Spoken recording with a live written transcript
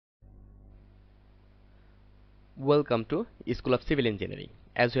Welcome to School of Civil Engineering.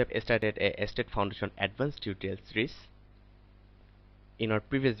 As we have started a STAAD Foundation Advanced Tutorial series, in our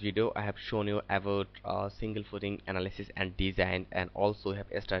previous video I have shown you about single footing analysis and design, and also have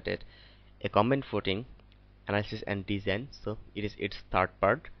started a combined footing analysis and design. So it is its third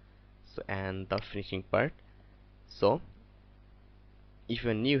part, and the finishing part. So if you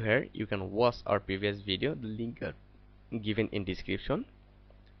are new here, you can watch our previous video. The link are given in description.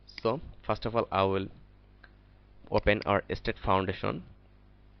 So first of all, I will open our STAAD Foundation.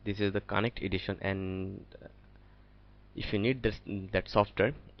 This is the Connect edition, and if you need that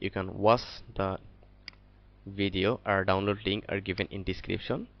software, you can watch the video or download link are given in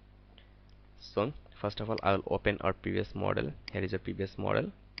description. So first of all, I will open our previous model. Here is a previous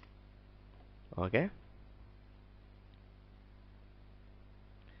model. Okay,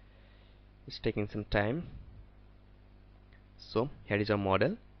 it's taking some time. So here is our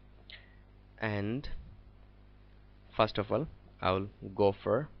model, and first of all I will go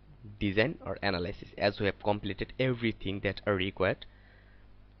for design or analysis, as we have completed everything that are required.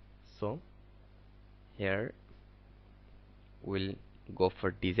 So here we'll go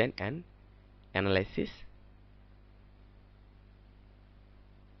for design and analysis.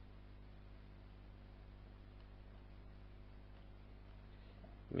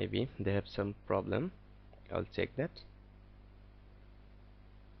 Maybe they have some problem. I'll check that.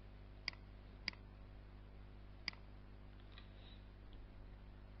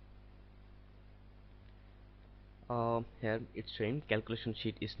 Here it's showing calculation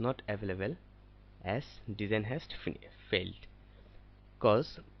sheet is not available as design has failed,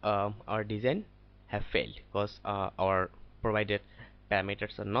 because our design have failed because our provided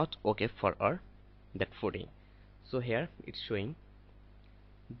parameters are not okay for our that footing. So here it's showing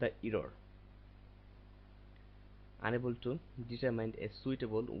the error, unable to determine a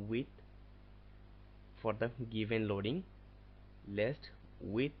suitable width for the given loading. Last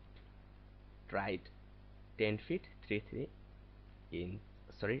width tried 10 feet 33 in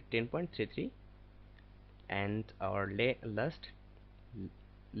 10.33, and our last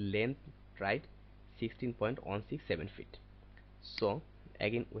length tried 16.167 feet. So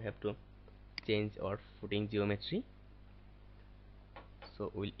again we have to change our footing geometry.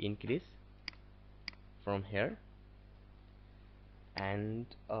 So we'll increase from here, and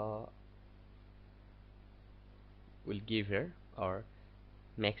we'll give here our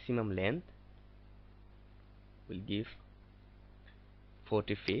maximum length. We'll give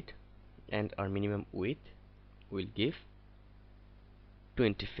 40 feet, and our minimum width will give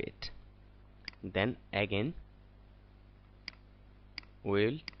 20 feet. Then again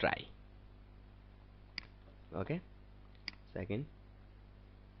we'll try. Okay, so again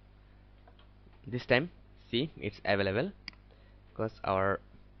this time see it's available, because our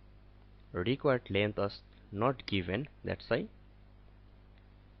required length was not given, that's why.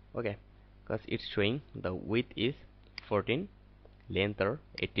 Okay, because it's showing the width is 14, length are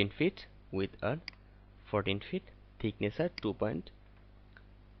 18 feet, width are 14 feet, thickness are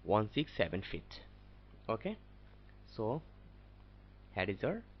 2.167 feet. Okay, so here is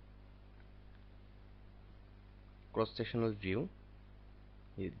our cross-sectional view.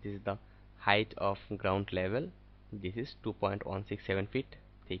 This is the height of ground level. This is 2.167 feet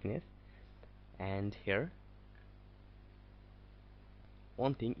thickness, and here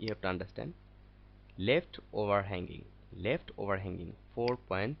one thing you have to understand: left overhanging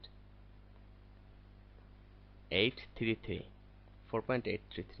 4.833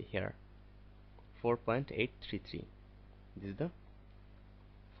 here, 4.833. This is the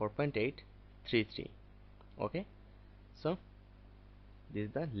 4.833. okay, so this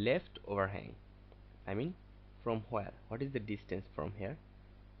is the left overhang. I mean, from where? What is the distance from here?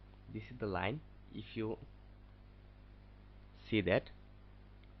 This is the line. If you see that,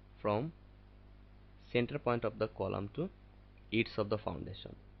 from center point of the column to edge of the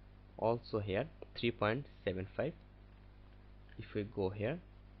foundation, also here 3.75. if we go here,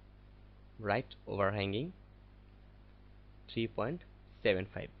 right overhanging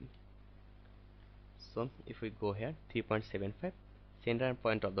 3.75. so if we go here 3.75, center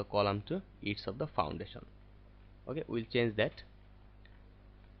point of the column to edge of the foundation. Okay, we'll change that.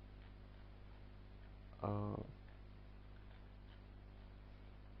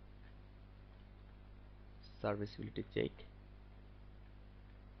 Serviceability check.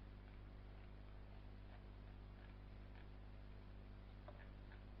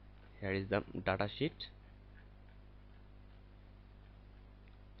 Here is the data sheet.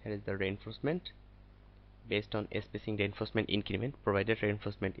 Here is the reinforcement. Based on spacing reinforcement increment, provided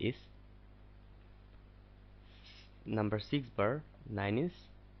reinforcement is number 6 bar 9 inch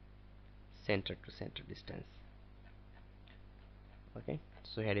center to center distance. Okay,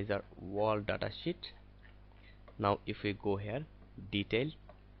 so here is our wall data sheet. Now if we go here, detail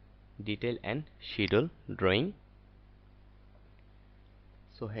and schedule drawing.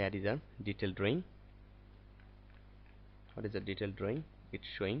 So here is our detailed drawing. What is the detailed drawing? It's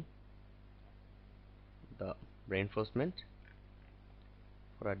showing the reinforcement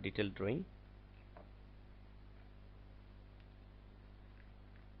for our detailed drawing.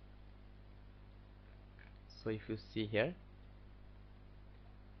 So if you see here,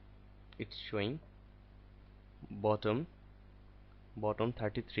 it's showing bottom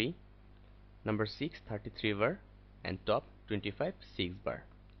 33, number 6 33 bar, and top 25 6 bar,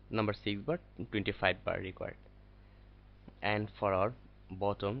 number 6 bar 25 bar required. And for our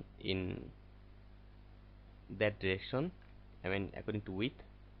bottom in that direction, I mean according to width,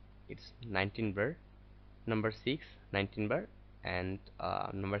 it's 19 bar, number 6 19 bar, and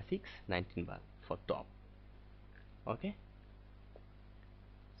number 6 19 bar for top. Okay,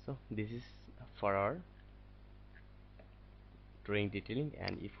 so this is for our drawing detailing.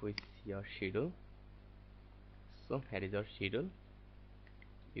 And if we see our schedule, so here is our schedule.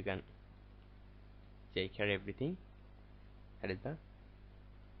 You can check here everything. Here is the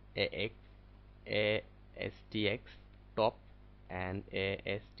ASTX top and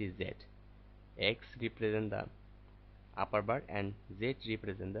ASTZ. X represent the upper bar and Z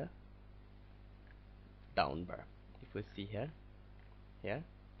represent the down bar. If we see here,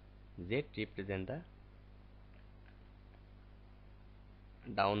 Z represent the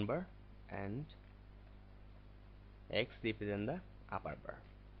down bar and X represent the upper bar.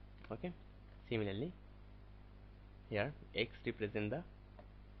 Okay, similarly here X represent the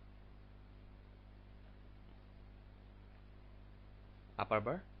upper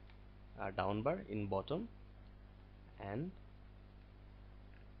bar, down bar in bottom, and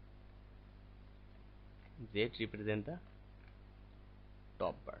Z represent the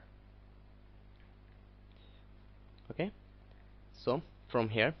top bar. Okay, so from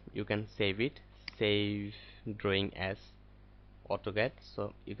here you can save drawing as AutoCAD.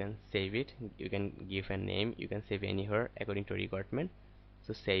 So you can save it, you can give a name, you can save anywhere according to requirement.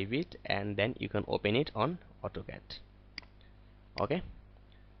 So save it and then you can open it on AutoCAD. Okay,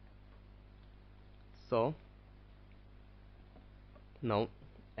 so now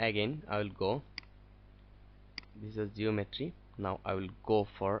again I will go, this is geometry. Now I will go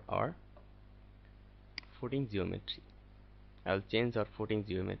for our footing geometry. I will change our footing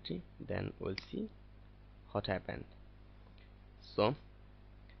geometry, then we'll see what happened. So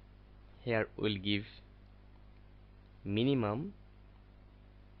here we'll give minimum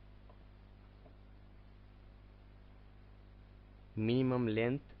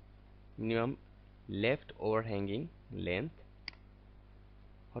length, minimum left overhanging length.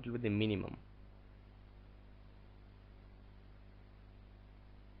 What will be the minimum?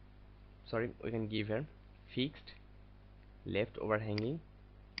 Sorry, we can give here fixed left overhanging,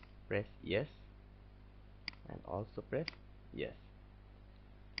 press yes, and also press yes.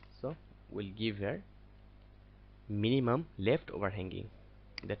 So we'll give here minimum left overhanging,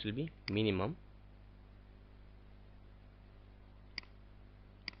 that will be minimum,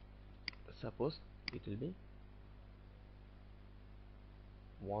 suppose it will be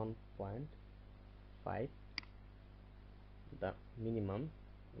 1.5, the minimum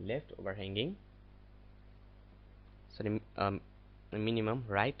left overhanging, sorry, the minimum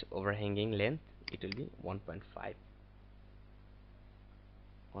right overhanging length, it will be 1.5.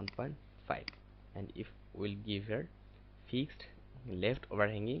 And if we'll give here fixed left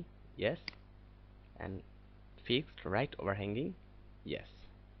overhanging, yes, and fixed right overhanging, yes,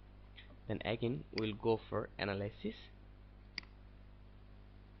 then again we'll go for analysis.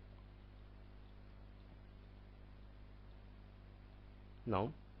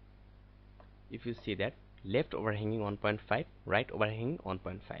 Now if you see that left overhanging 1.5, right overhanging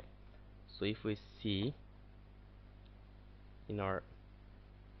 1.5. so if we see in our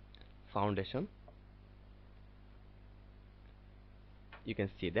foundation, you can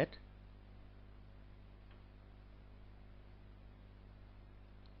see that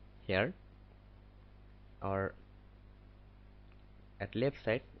here our at left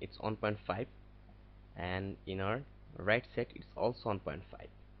side it's 1.5, and in our right side it's also 1.5.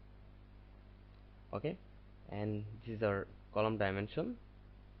 okay, and this is our column dimension.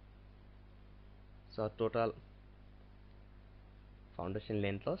 So total foundation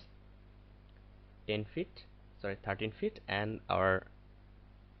length was 13 feet, and our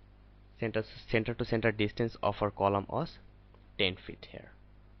center to center distance of our column was 10 feet here.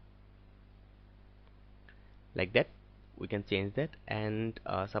 Like that we can change that. And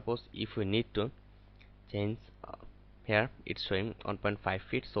suppose if we need to change here it's showing 1.5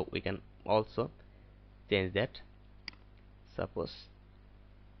 feet, so we can also change that, suppose.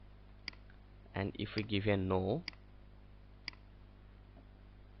 And if we give a no,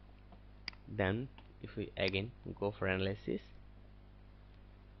 then if we again go for analysis,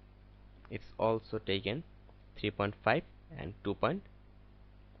 it's also taken 3.5 and 2.5.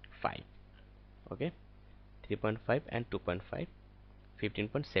 okay, 3.5 and 2.5,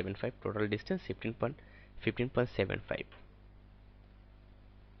 15.75, total distance 15.75,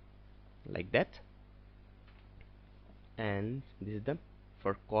 like that. And this is the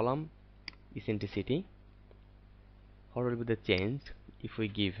for column eccentricity. How will be the change if we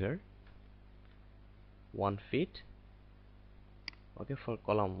give here 1 feet, okay, for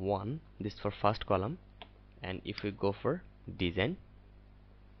column 1, this for first column. And if we go for design,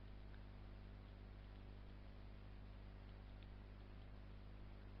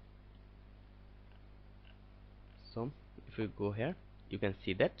 so if we go here, you can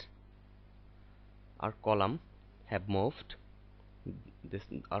see that our column have moved, this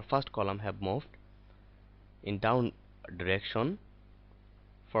our first column have moved in down direction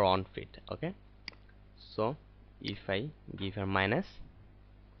for 1 feet. okay, so if I give a minus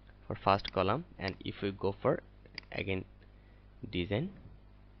for first column, and if we go for again design,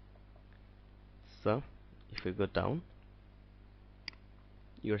 so if we go down,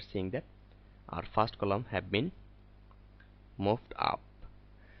 you are seeing that our first column have been moved up.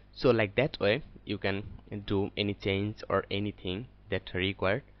 So like that way you can do any change or anything that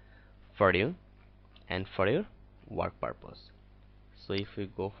required for you and for your work purpose. So if we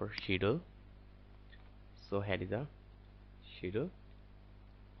go for schedule, so here is a schedule,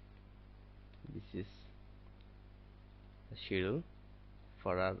 this is the schedule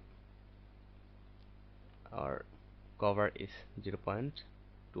for our cover is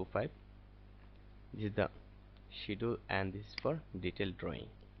 0.25, this is the schedule, and this is for detailed drawing.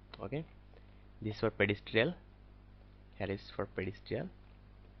 okay, this is for pedestal, here is for pedestal.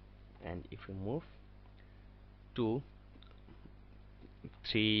 And if we move to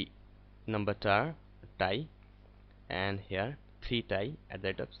 3 number tie, and here 3 tie at the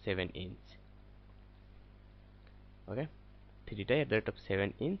rate of 7 inch. okay, 3 tie at the rate of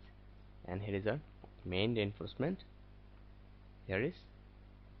 7 inch. And here is our main reinforcement, here is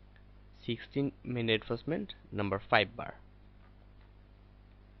 16 main reinforcement number 5 bar,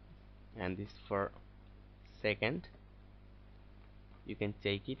 and this for second, you can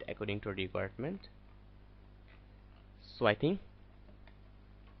take it according to requirement. So I think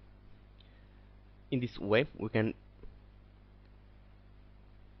in this way we can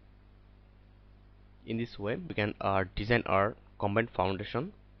design our combined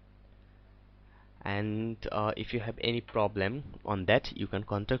foundation. And if you have any problem on that, you can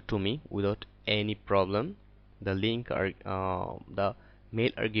contact to me without any problem. The link or the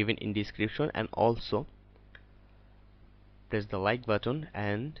mail are given in description, and also press the like button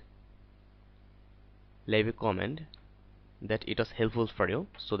and leave a comment that it was helpful for you,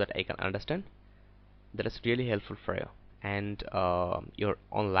 so that I can understand that is really helpful for you. And your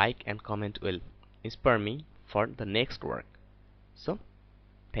own like and comment will inspire me for the next work. So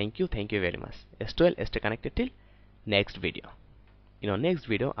thank you very much. Stay connected till next video. In our next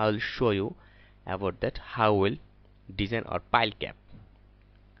video I will show you about that how we'll design our pile cap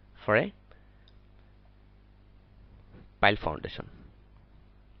for a pile foundation.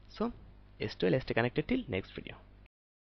 So stay connected till next video.